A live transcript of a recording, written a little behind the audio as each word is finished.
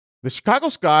the Chicago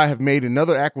Sky have made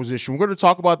another acquisition. We're going to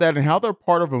talk about that and how they're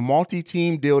part of a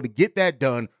multi-team deal to get that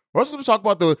done. We're also going to talk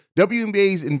about the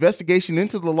WNBA's investigation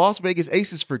into the Las Vegas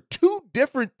Aces for two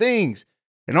different things.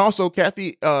 And also,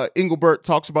 Kathy Engelbert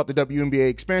talks about the WNBA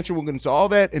expansion. We'll get into all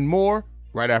that and more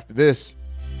right after this.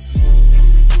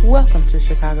 Welcome to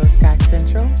Chicago Sky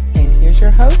Central, and here's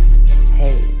your host,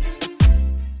 Hayes.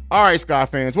 All right, Sky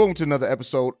fans, welcome to another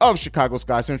episode of Chicago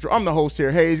Sky Central. I'm the host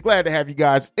here, Hayes. Glad to have you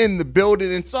guys in the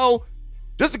building. And so,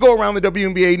 just to go around the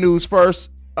WNBA news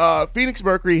first, Phoenix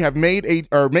Mercury have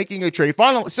making a trade,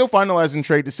 still finalizing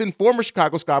trade to send former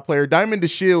Chicago Sky player Diamond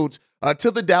DeShields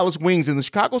to the Dallas Wings, and the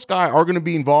Chicago Sky are going to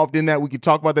be involved in that. We could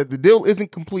talk about that. The deal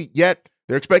isn't complete yet.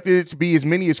 They're expecting it to be as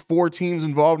many as 4 teams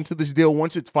involved into this deal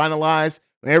once it's finalized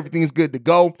and everything is good to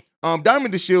go.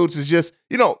 Diamond DeShields is just,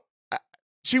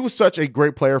 she was such a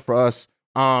great player for us.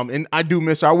 And I do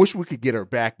miss her. I wish we could get her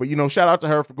back. But, shout out to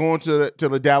her for going to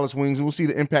the Dallas Wings. We'll see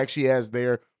the impact she has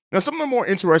there. Now, some of the more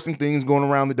interesting things going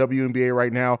around the WNBA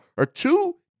right now are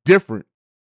two different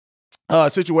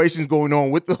situations going on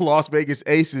with the Las Vegas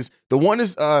Aces. The one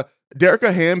is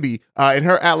Dereka Hamby and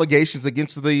her allegations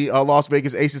against the Las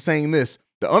Vegas Aces, saying this: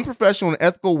 "The unprofessional and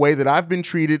ethical way that I've been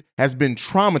treated has been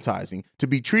traumatizing. To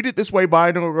be treated this way by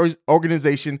an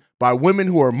organization, by women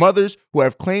who are mothers, who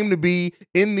have claimed to be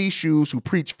in these shoes, who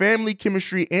preach family,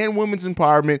 chemistry, and women's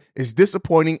empowerment, is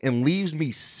disappointing and leaves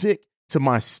me sick to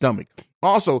my stomach."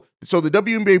 Also, so the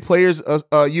WNBA Players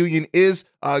Union is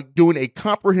doing a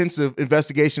comprehensive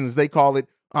investigation, as they call it,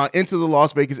 into the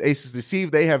Las Vegas Aces to see if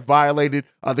they have violated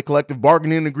the collective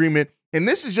bargaining agreement. And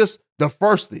this is just the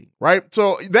first thing, right?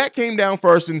 So that came down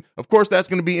first, and of course that's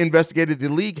going to be investigated. The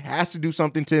league has to do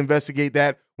something to investigate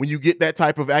that when you get that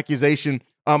type of accusation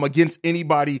against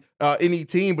anybody, any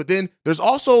team. But then there's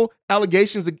also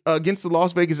allegations against the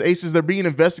Las Vegas Aces. They're being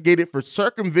investigated for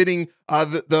circumventing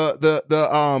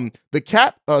the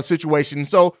cap situation.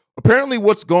 So apparently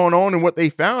what's going on and what they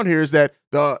found here is that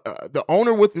the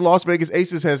owner with the Las Vegas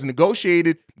Aces has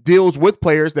negotiated deals with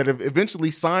players that have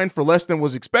eventually signed for less than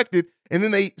was expected. And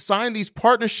then they signed these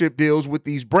partnership deals with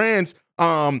these brands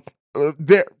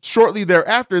shortly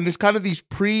thereafter. And this kind of these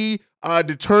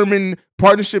determined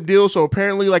partnership deals. So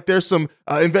apparently there's some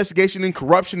investigation and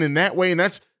corruption in that way. And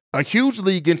that's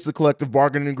hugely against the collective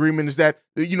bargaining agreement, is that,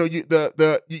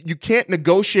 you can't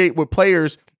negotiate with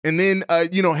players and then,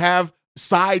 have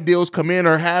side deals come in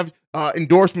or have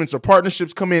endorsements or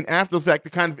partnerships come in after the fact to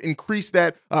kind of increase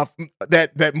that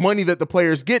money that the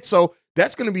players get. So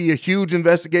that's going to be a huge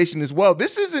investigation as well.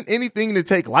 This isn't anything to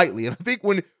take lightly. And I think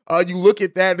when you look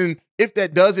at that, and if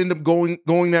that does end up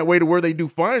going that way to where they do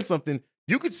find something,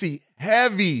 you could see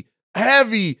heavy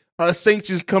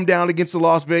sanctions come down against the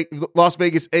Las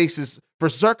Vegas Aces for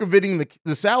circumventing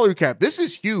the salary cap. This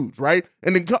is huge, right?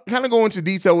 And then kind of go into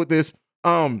detail with this.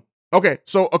 Okay,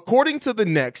 so according to the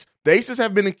Next, the Aces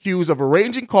have been accused of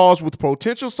arranging calls with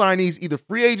potential signees, either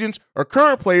free agents or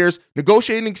current players,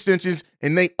 negotiating extensions,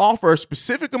 and they offer a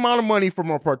specific amount of money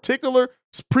from a particular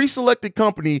pre-selected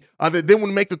company that then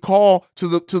would make a call to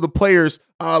the players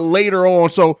later on.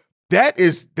 So that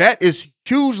is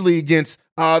hugely against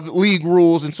the league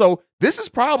rules, and so this is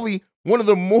probably one of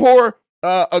the more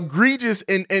egregious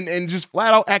and just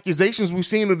flat out accusations we've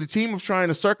seen of the team of trying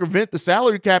to circumvent the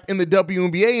salary cap in the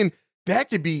WNBA, and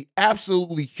that could be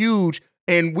absolutely huge.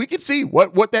 And we can see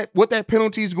what that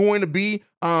penalty is going to be.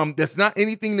 That's not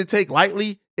anything to take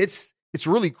lightly. It's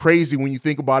really crazy when you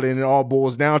think about it, and it all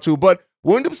boils down to. But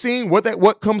we'll end up seeing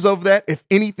what comes of that, if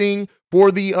anything,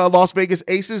 for the Las Vegas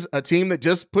Aces, a team that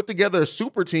just put together a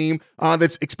super team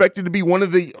that's expected to be one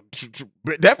of the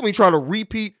definitely try to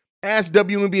repeat as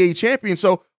WNBA champion.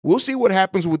 So we'll see what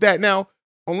happens with that. Now,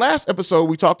 on last episode,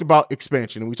 we talked about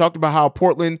expansion, and we talked about how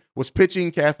Portland was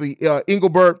pitching Kathy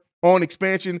Engelbert on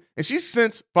expansion, and she's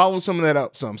since followed some of that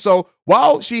up some. So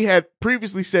while she had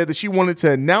previously said that she wanted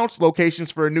to announce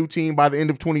locations for a new team by the end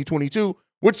of 2022,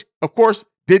 which of course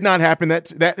did not happen,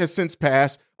 that has since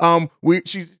passed.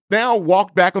 She's now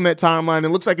walked back on that timeline. It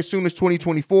looks like as soon as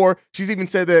 2024. She's even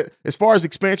said that as far as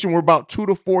expansion, we're about 2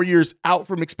 to 4 years out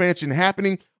from expansion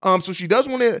happening. So she does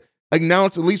want to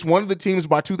announce at least one of the teams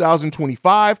by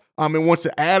 2025 and wants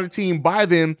to add a team by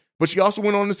then. But she also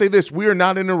went on to say this: "We are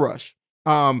not in a rush."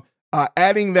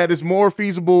 Adding that it's more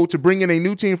feasible to bring in a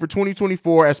new team for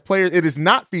 2024 as players. It is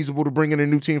not feasible to bring in a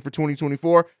new team for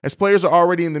 2024 as players are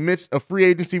already in the midst of free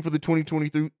agency for the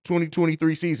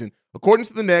 2023 season, according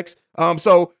to the Next.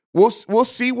 So we'll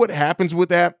see what happens with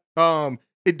that.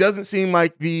 It doesn't seem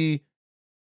like the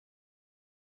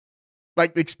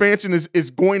expansion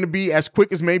is going to be as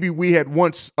quick as maybe we had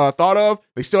once thought of.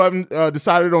 They still haven't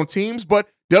decided on teams, but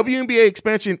WNBA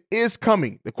expansion is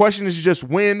coming. The question is just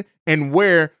when and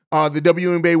where the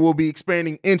WNBA will be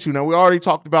expanding into. Now, we already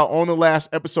talked about on the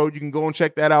last episode. You can go and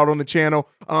check that out on the channel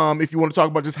if you want to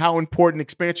talk about just how important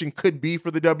expansion could be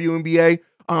for the WNBA.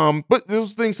 But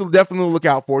those things to definitely look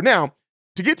out for. Now,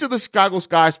 to get to the Chicago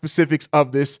Sky specifics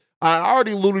of this, I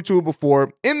already alluded to it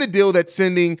before. In the deal that's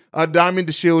sending Diamond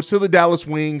DeShields to the Dallas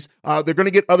Wings, they're going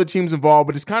to get other teams involved,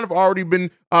 but it's kind of already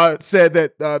been said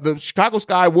that the Chicago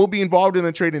Sky will be involved in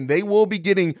the trade, and they will be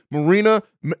getting Marina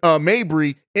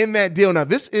Mabrey in that deal. Now,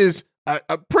 this is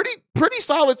a pretty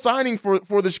solid signing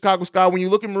for the Chicago Sky. When you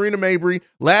look at Marina Mabrey,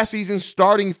 last season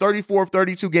starting 34 of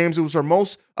 32 games, it was her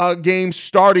most games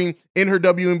starting in her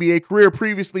WNBA career.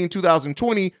 Previously in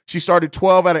 2020, she started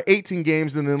 12 out of 18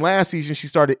 games, and then last season she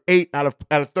started 8 out of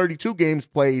 32 games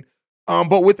played.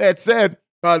 But with that said,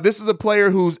 this is a player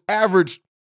who's averaged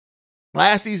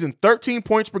last season 13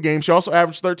 points per game. She also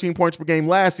averaged 13 points per game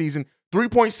last season.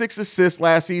 3.6 assists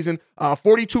last season,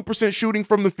 42% shooting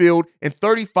from the field, and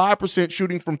 35%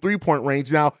 shooting from three-point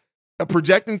range. Now,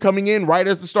 projecting coming in right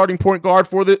as the starting point guard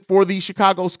for the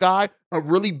Chicago Sky, a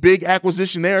really big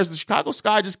acquisition there as the Chicago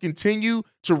Sky just continue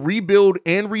to rebuild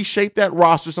and reshape that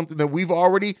roster, something that we've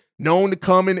already known to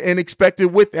come and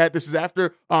expected with that. This is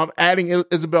after adding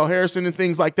Isabel Harrison and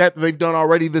things like that they've done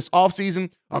already this offseason,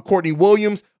 Courtney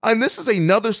Williams. And this is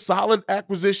another solid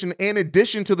acquisition and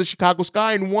addition to the Chicago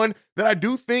Sky, and one that I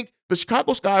do think the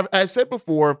Chicago Sky, as I said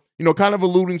before, kind of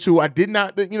alluding to, I did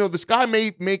not, the Sky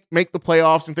may make the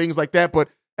playoffs and things like that, but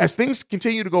as things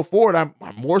continue to go forward, I'm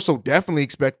more so definitely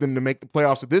expect them to make the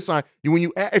playoffs at this time.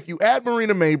 If you add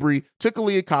Marina Mabrey to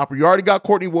Kalia Copper, you already got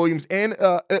Courtney Williams and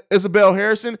Isabel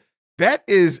Harrison. That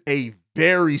is a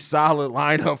very solid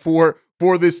lineup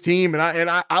for this team, and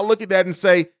I look at that and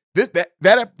say that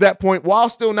at that point, while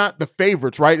still not the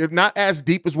favorites, right, not as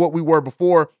deep as what we were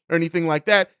before or anything like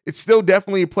that, it's still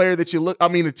definitely a player that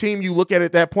a team you look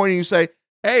at that point and you say,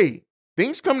 hey,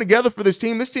 things come together for this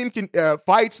team. This team can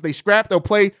fights, they scrap, they'll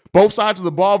play both sides of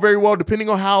the ball very well, depending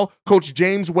on how Coach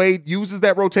James Wade uses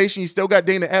that rotation. You still got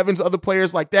Dana Evans, other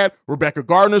players like that. Rebecca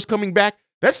Gardner's coming back.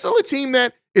 That's still a team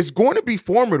that is going to be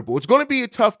formidable. It's going to be a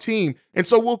tough team. And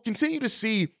so we'll continue to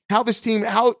see how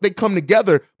they come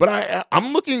together. But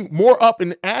I'm looking more up,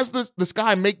 and as the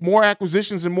Sky make more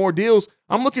acquisitions and more deals,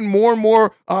 I'm looking more and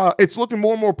more, it's looking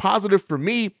more and more positive for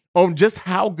me on just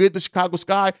how good the Chicago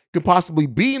Sky could possibly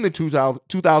be in the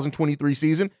 2023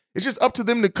 season. It's just up to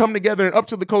them to come together, and up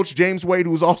to the coach, James Wade,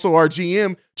 who is also our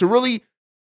GM, to really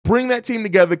bring that team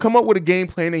together, come up with a game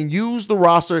plan, and use the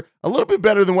roster a little bit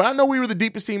better than what I know we were the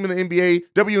deepest team in the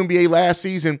WNBA last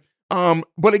season.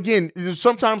 But again, there's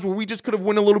sometimes where we just could have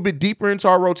went a little bit deeper into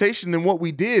our rotation than what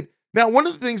we did. Now, one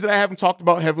of the things that I haven't talked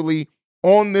about heavily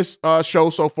on this show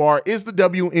so far is the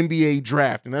WNBA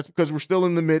draft, and that's because we're still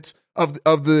in the midst of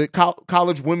the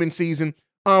college women's season.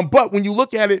 But when you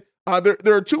look at it,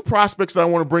 there are two prospects that I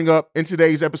want to bring up in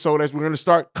today's episode as we're going to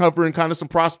start covering kind of some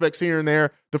prospects here and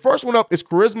there. The first one up is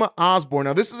Charisma Osborne.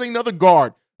 Now, this is another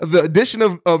guard. The addition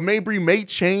of Mabrey may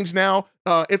change now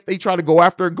if they try to go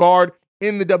after a guard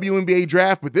in the WNBA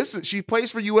draft, but she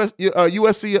plays for UCLA.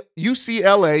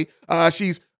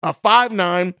 She's a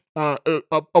 5'9",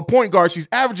 a point guard. She's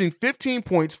averaging 15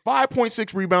 points,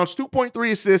 5.6 rebounds,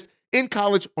 2.3 assists in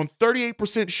college on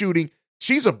 38% shooting.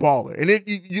 She's a baller. And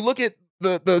you look at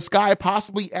the Sky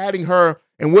possibly adding her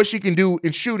and what she can do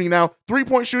in shooting. Now,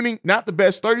 three-point shooting, not the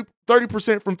best,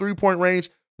 30% from three-point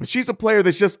range, but she's a player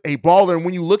that's just a baller. And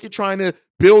when you look at trying to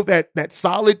build that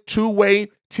solid two-way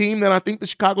team that I think the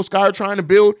Chicago Sky are trying to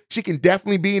build, she can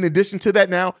definitely be in addition to that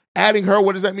now. Adding her,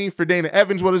 what does that mean for Dana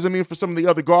Evans? What does it mean for some of the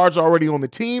other guards already on the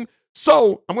team?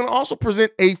 So I'm going to also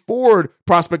present a forward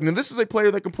prospect. And this is a player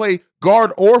that can play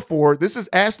guard or forward. This is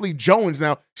Ashley Jones.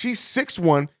 Now, she's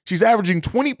 6'1". She's averaging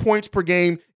 20 points per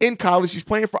game in college. She's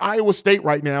playing for Iowa State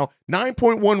right now.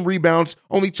 9.1 rebounds,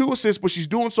 only 2 assists, but she's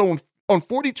doing so on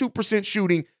 42%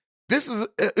 shooting. This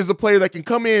is a player that can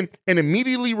come in and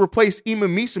immediately replace Ima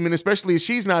Mieseman, especially as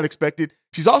she's not expected.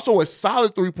 She's also a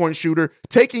solid three-point shooter,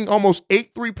 taking almost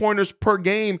 8 three-pointers per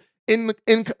game in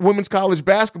women's college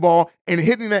basketball and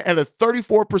hitting that at a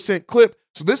 34% clip.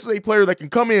 So this is a player that can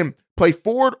come in, play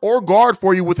forward or guard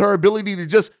for you with her ability to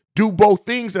just do both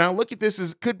things. And I look at this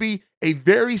as could be a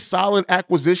very solid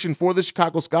acquisition for the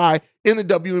Chicago Sky in the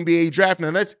WNBA draft.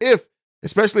 Now that's if,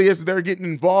 especially as they're getting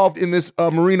involved in this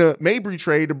Marina Mabrey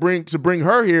trade to bring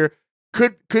her here,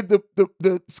 could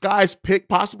the Sky's pick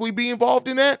possibly be involved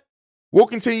in that? We'll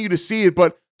continue to see it,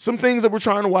 but some things that we're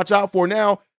trying to watch out for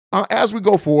now as we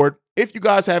go forward. If you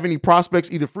guys have any prospects,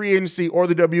 either free agency or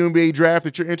the WNBA draft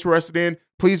that you're interested in,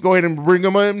 please go ahead and bring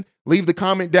them in. Leave the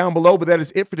comment down below. But that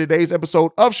is it for today's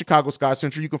episode of Chicago Sky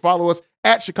Central. You can follow us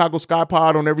at Chicago Sky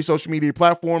Pod on every social media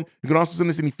platform. You can also send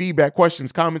us any feedback,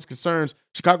 questions, comments, concerns,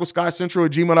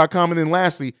 ChicagoSkyCentral@gmail.com. And then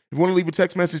lastly, if you want to leave a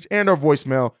text message and our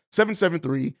voicemail,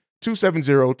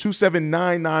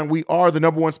 773-270-2799. We are the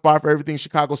number one spot for everything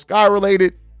Chicago Sky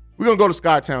related. We're going to go to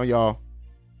Skytown, y'all.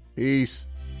 Peace.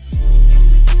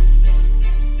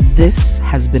 This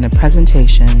has been a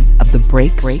presentation of the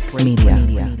Break Media.